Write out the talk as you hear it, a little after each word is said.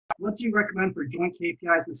What do you recommend for joint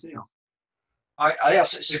KPIs with sales?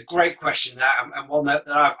 Yes, it's a great question that, and one that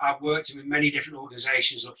I've worked in with many different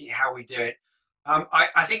organizations looking at how we do it.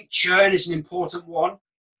 I think churn is an important one,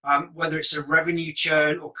 whether it's a revenue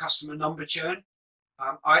churn or customer number churn.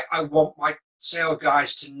 I want my sales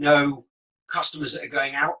guys to know customers that are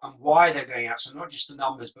going out and why they're going out. So not just the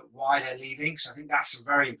numbers, but why they're leaving. So I think that's a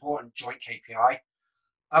very important joint KPI.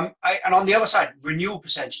 And on the other side, renewal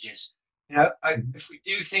percentages. If we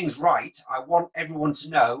do things right, I want everyone to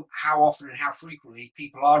know how often and how frequently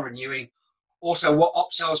people are renewing. Also, what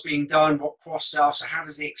upsell is being done, what cross sell. So, how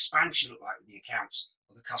does the expansion look like with the accounts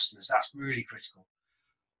or the customers? That's really critical.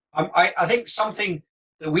 I think something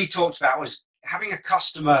that we talked about was having a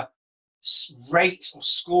customer rate or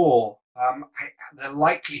score the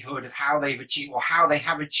likelihood of how they've achieved or how they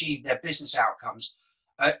have achieved their business outcomes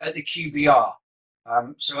at the QBR.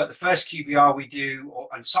 So at the first QBR we do,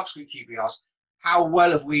 and subsequent QBRs, how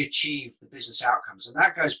well have we achieved the business outcomes? And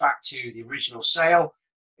that goes back to the original sale.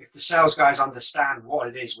 If the sales guys understand what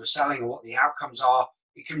it is we're selling or what the outcomes are,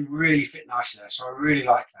 it can really fit nicely there. So I really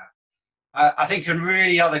like that. I think a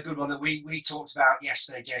really other good one that we talked about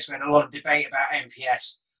yesterday, Jason, we had a lot of debate about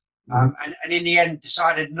NPS. And in the end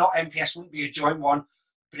decided not NPS wouldn't be a joint one,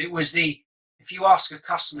 but it was if you ask a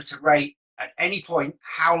customer to rate at any point,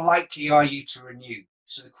 how likely are you to renew?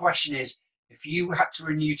 So the question is, if you had to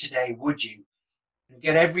renew today, would you? And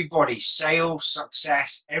get everybody, sales,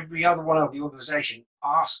 success, every other one of the organization,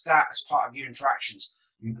 ask that as part of your interactions.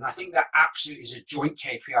 And I think that absolutely is a joint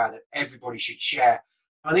KPI that everybody should share.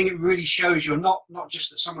 I think it really shows you're not just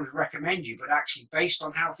that someone would recommend you, but actually based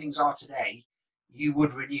on how things are today, you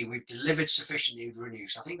would renew. We've delivered sufficiently to renew.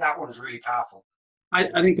 So I think that one's really powerful. I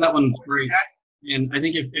think that one's great. And I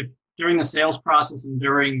think if during the sales process and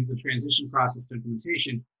during the transition process to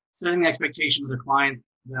implementation, setting the expectation with the client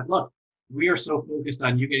that, look, we are so focused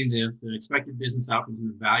on you getting the expected business outcomes and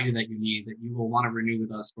the value that you need that you will want to renew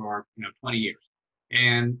with us for 20 years.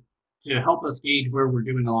 And to help us gauge where we're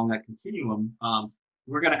doing along that continuum,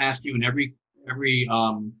 we're going to ask you in every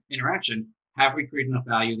interaction, have we created enough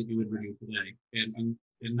value that you would renew today? And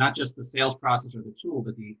not just the sales process or the tool,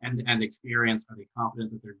 but the end-to-end experience. Are they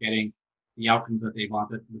confident that they're getting the outcomes that they want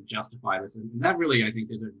that would justify this? And that really, I think,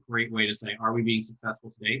 is a great way to say, are we being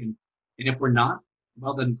successful today? And if we're not,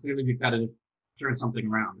 well, then clearly we've got to turn something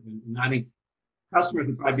around. And I think customers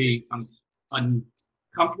would probably be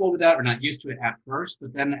uncomfortable with that or not used to it at first,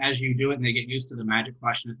 but then as you do it and they get used to the magic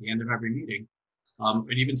question at the end of every meeting,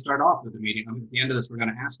 and even start off with the meeting, I mean, at the end of this, we're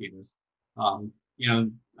going to ask you this.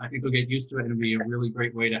 I think they'll get used to it, and it'll be a really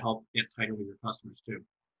great way to help get tighter with your customers too.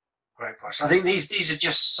 Great question. I think these are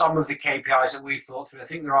just some of the KPIs that we've thought through. I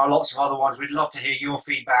think there are lots of other ones. We'd love to hear your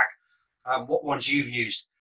feedback, what ones you've used.